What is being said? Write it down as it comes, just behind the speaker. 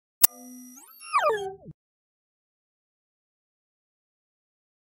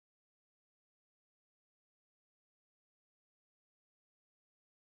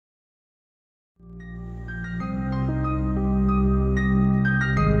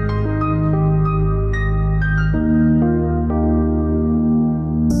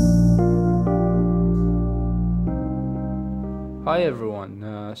Hi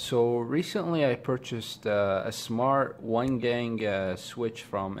everyone. So recently I purchased a smart 1 gang switch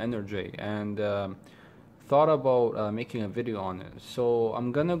from Ener-J and thought about making a video on it. So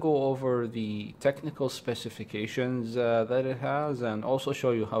I'm gonna go over the technical specifications that it has and also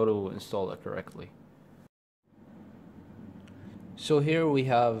show you how to install it correctly. So here we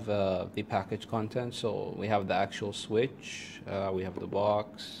have the package content. So we have the actual switch, we have the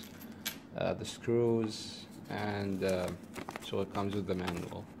box, the screws, and so it comes with the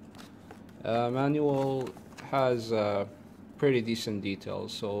manual. Manual has pretty decent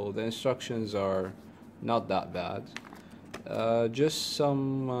details, so the instructions are not that bad. Just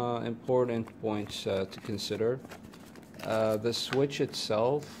some important points to consider. The switch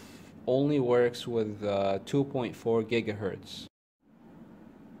itself only works with 2.4 gigahertz.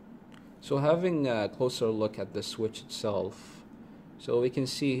 So having a closer look at the switch itself, so we can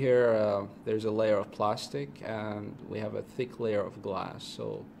see here there's a layer of plastic and we have a thick layer of glass.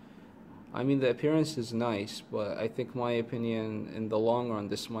 So I mean the appearance is nice, but I think my opinion in the long run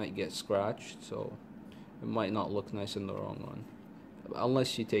this might get scratched, so it might not look nice in the long run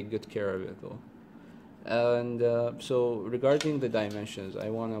unless you take good care of it though. And so regarding the dimensions, I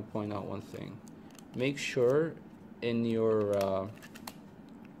want to point out one thing. Make sure in your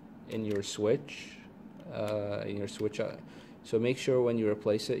switch so make sure when you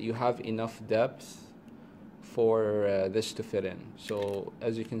replace it you have enough depth for this to fit in. So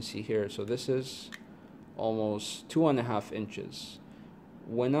as you can see here, so this is almost 2.5 inches.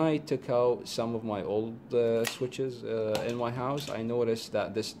 When I took out some of my old switches in my house, I noticed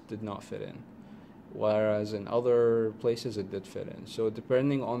that this did not fit in, whereas in other places it did fit in. So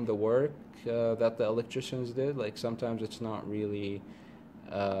depending on the work that the electricians did, like sometimes it's not really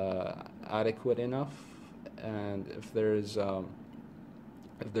adequate enough, and if there's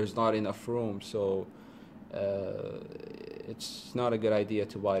not enough room, so it's not a good idea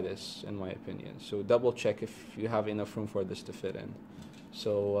to buy this, in my opinion. So double check if you have enough room for this to fit in.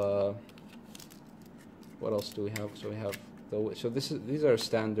 So what else do we have? So we have these are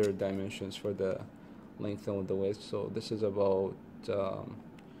standard dimensions for the length and the width. So this is about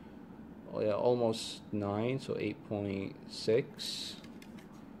almost 9, so 8.6.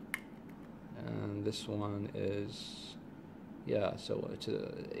 And this one is, so it's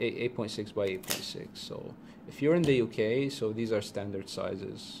 8.6 by 8.6. So if you're in the UK, so these are standard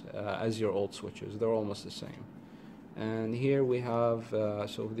sizes as your old switches. They're almost the same. And here we have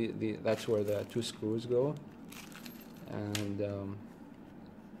so that's where the two screws go. And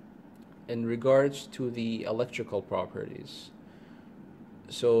in regards to the electrical properties,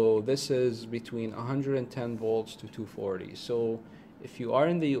 so this is between 110 volts to 240. So if you are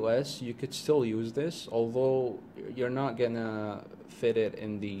in the US, you could still use this, although you're not gonna fit it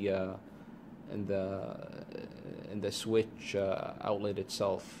in the switch outlet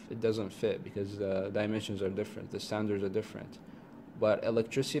itself. It doesn't fit because the dimensions are different, the standards are different. But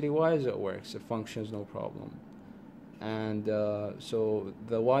electricity-wise, it works. It functions no problem. And so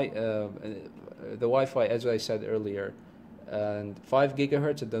the Wi-Fi, as I said earlier, and 5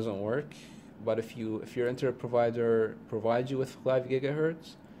 gigahertz, it doesn't work. But if your internet provider provides you with 5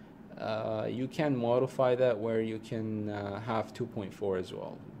 gigahertz, you can modify that where you can have 2.4 as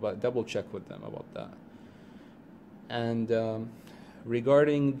well. But double check with them about that. And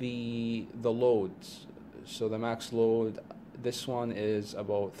regarding the loads, so the max load, this one is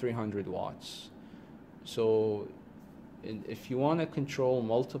about 300 watts. So if you want to control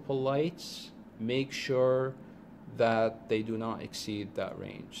multiple lights, make sure that they do not exceed that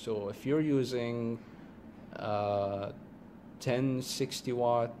range. So if you're using 10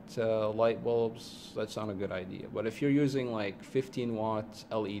 60-watt light bulbs, that's not a good idea. But if you're using like 15-watt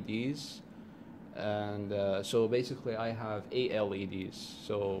LEDs, and so basically I have 8 LEDs,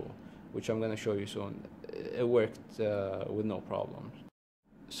 so which I'm going to show you soon, it worked with no problem.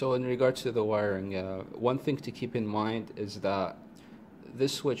 So in regards to the wiring, one thing to keep in mind is that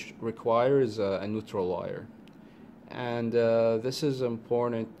this switch requires a neutral wire. And this is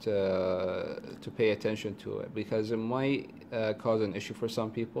important to pay attention to it, because it might cause an issue for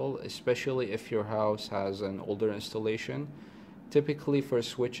some people, especially if your house has an older installation. Typically for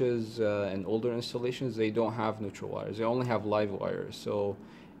switches and older installations, they don't have neutral wires, they only have live wires. So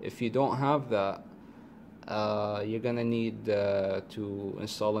if you don't have that, you're gonna need to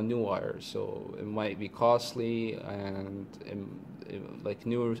install a new wire. So it might be costly, and like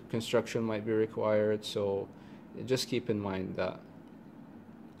new construction might be required. So just keep in mind that.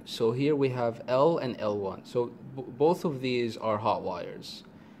 So here we have L and L1. So both of these are hot wires.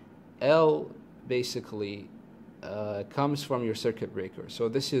 L basically comes from your circuit breaker. So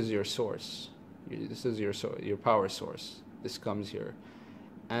this is your source. This is your power source. This comes here.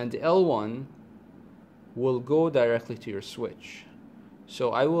 And L1 will go directly to your switch.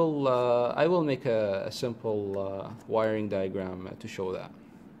 So I will make a simple wiring diagram to show that.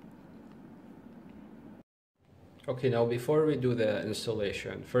 Okay, now before we do the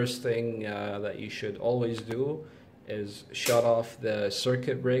installation, first thing that you should always do is shut off the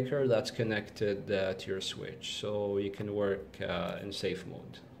circuit breaker that's connected to your switch, so you can work in safe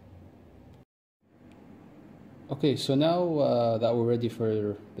mode. Okay, so now that we're ready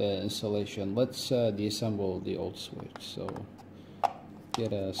for the installation, let's deassemble the old switch. So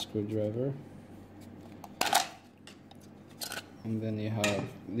get a screwdriver, and then you have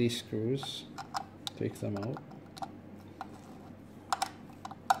these screws, take them out.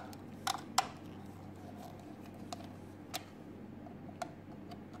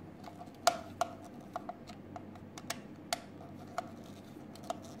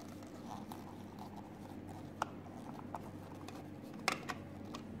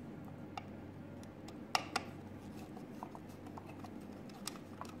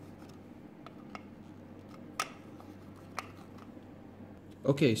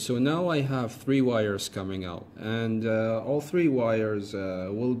 Okay, so now I have 3 wires coming out, and all 3 wires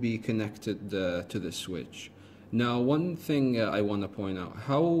will be connected to the switch. Now, one thing I want to point out,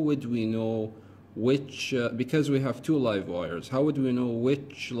 how would we know which, because we have 2 live wires, how would we know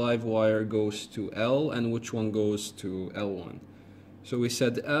which live wire goes to L and which one goes to L1? So we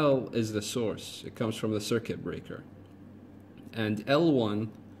said L is the source, it comes from the circuit breaker, and L1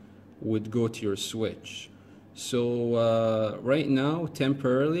 would go to your switch. So right now,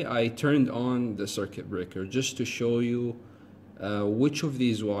 temporarily, I turned on the circuit breaker just to show you which of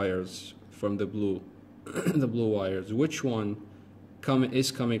these wires from the blue, the blue wires, which one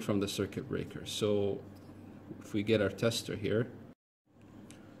is coming from the circuit breaker. So if we get our tester here,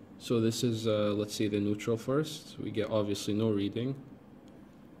 so this is, let's see the neutral first. We get obviously no reading,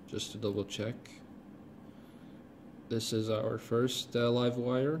 just to double check. This is our first live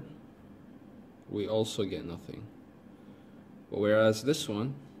wire. We also get nothing. But whereas this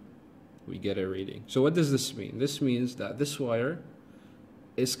one, we get a reading. So what does this mean? This means that this wire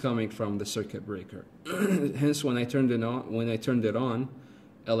is coming from the circuit breaker. Hence, when I turned it on,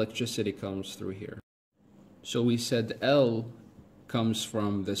 electricity comes through here. So we said L comes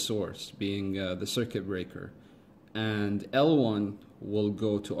from the source, being the circuit breaker, and L1 will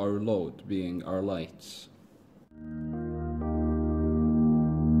go to our load, being our lights.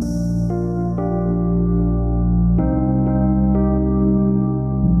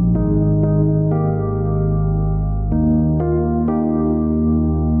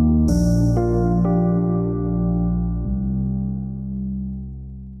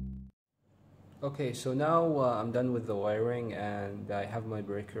 Okay, so now I'm done with the wiring and I have my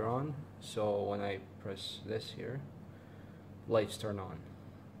breaker on. So when I press this here, lights turn on.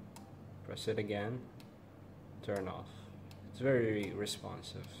 Press it again, turn off. It's very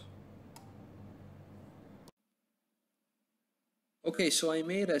responsive. Okay, so I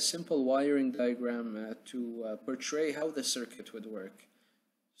made a simple wiring diagram to portray how the circuit would work.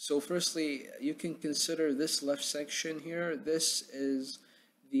 So firstly, you can consider this left section here. This is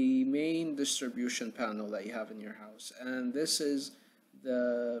the main distribution panel that you have in your house, and this is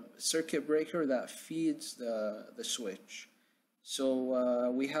the circuit breaker that feeds the switch. So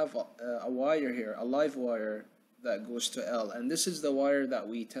we have a wire here, a live wire that goes to L, and this is the wire that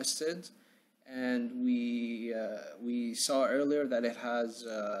we tested, and we saw earlier that it has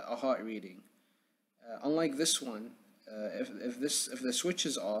a hot reading. Unlike this one, if the switch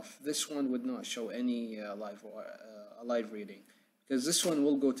is off, this one would not show any live reading, because this one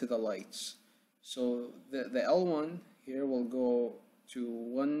will go to the lights. So the L1 here will go to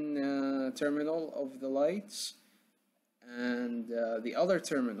one terminal of the lights, and the other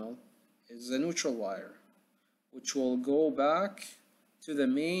terminal is the neutral wire, which will go back to the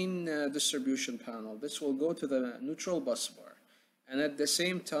main distribution panel. This will go to the neutral bus bar, and at the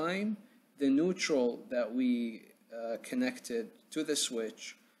same time, the neutral that we connected to the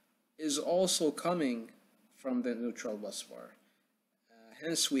switch is also coming from the neutral bus bar.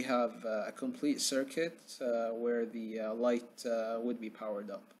 Hence, we have a complete circuit where the light would be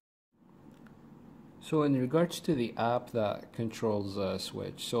powered up. So in regards to the app that controls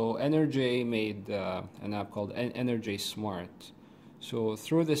switch, so Ener-J made an app called Ener-J Smart. So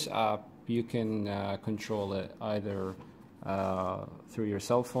through this app, you can control it either through your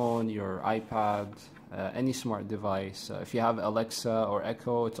cell phone, your iPad, any smart device. If you have Alexa or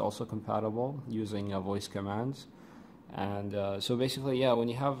Echo, it's also compatible using voice commands. And so basically, yeah, when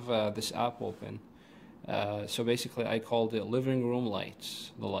you have this app open, so basically I called it living room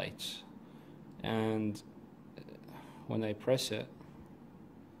lights, the lights. And when I press it,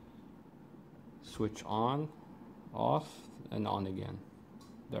 switch on, off, and on again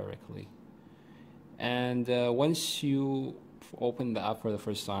directly. And once you open the app for the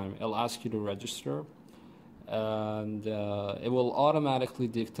first time, it'll ask you to register, and it will automatically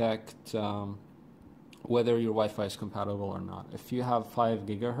detect whether your Wi-Fi is compatible or not. If you have 5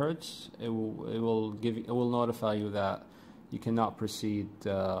 gigahertz, it will notify you that you cannot proceed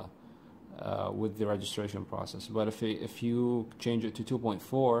with the registration process. But if you change it to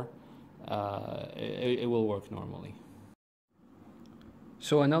 2.4, it will work normally.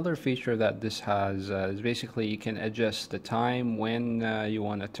 So another feature that this has is basically you can adjust the time when you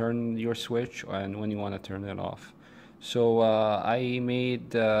want to turn your switch and when you want to turn it off. So I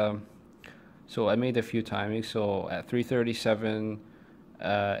made a few timings. So at 3:37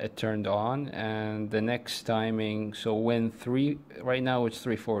 it turned on, and the next timing, so right now it's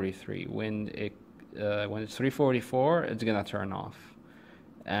 3:43. When it's 3:44, it's gonna turn off.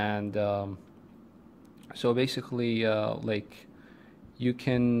 And so basically like you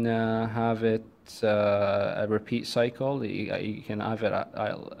can have it a repeat cycle. You can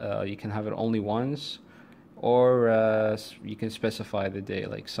have it only once, or you can specify the day,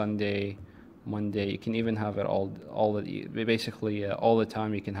 like Sunday, Monday. You can even have it all the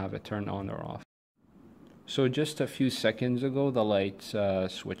time. You can have it turned on or off. So just a few seconds ago, the lights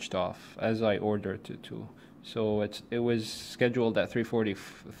switched off as I ordered it to. So it was scheduled at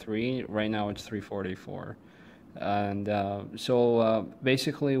 3:43. Right now it's 3:44. And so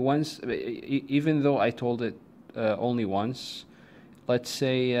basically once, even though I told it only once, let's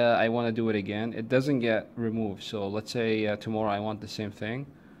say I want to do it again, it doesn't get removed. So let's say tomorrow I want the same thing,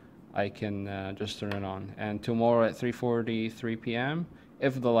 I can just turn it on, and tomorrow at 3:43 p.m.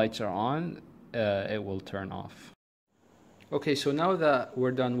 if the lights are on, it will turn off. Okay, so now that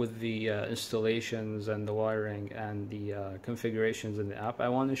we're done with the installations and the wiring and the configurations in the app, I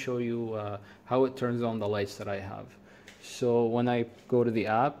want to show you how it turns on the lights that I have. So when I go to the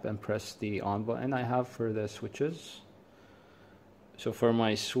app and press the on button I have for the switches, so for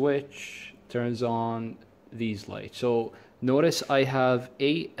my switch, turns on these lights. So notice I have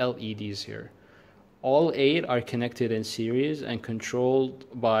 8 LEDs here. All 8 are connected in series and controlled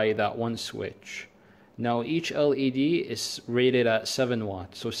by that one switch. Now each LED is rated at 7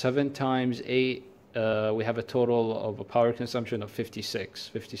 watts, so 7 times 8, we have a total of a power consumption of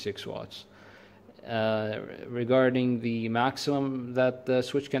 56 watts. Regarding the maximum that the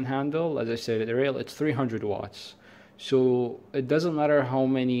switch can handle, as I said earlier, it's 300 watts. So it doesn't matter how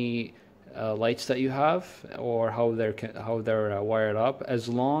many lights that you have or how they're wired up, as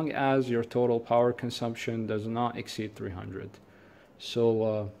long as your total power consumption does not exceed 300.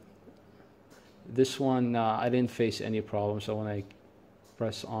 So this one, I didn't face any problems. So when I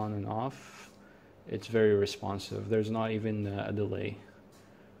press on and off, it's very responsive. There's not even a delay.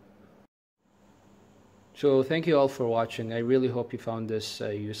 So thank you all for watching. I really hope you found this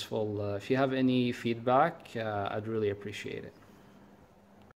useful. If you have any feedback, I'd really appreciate it.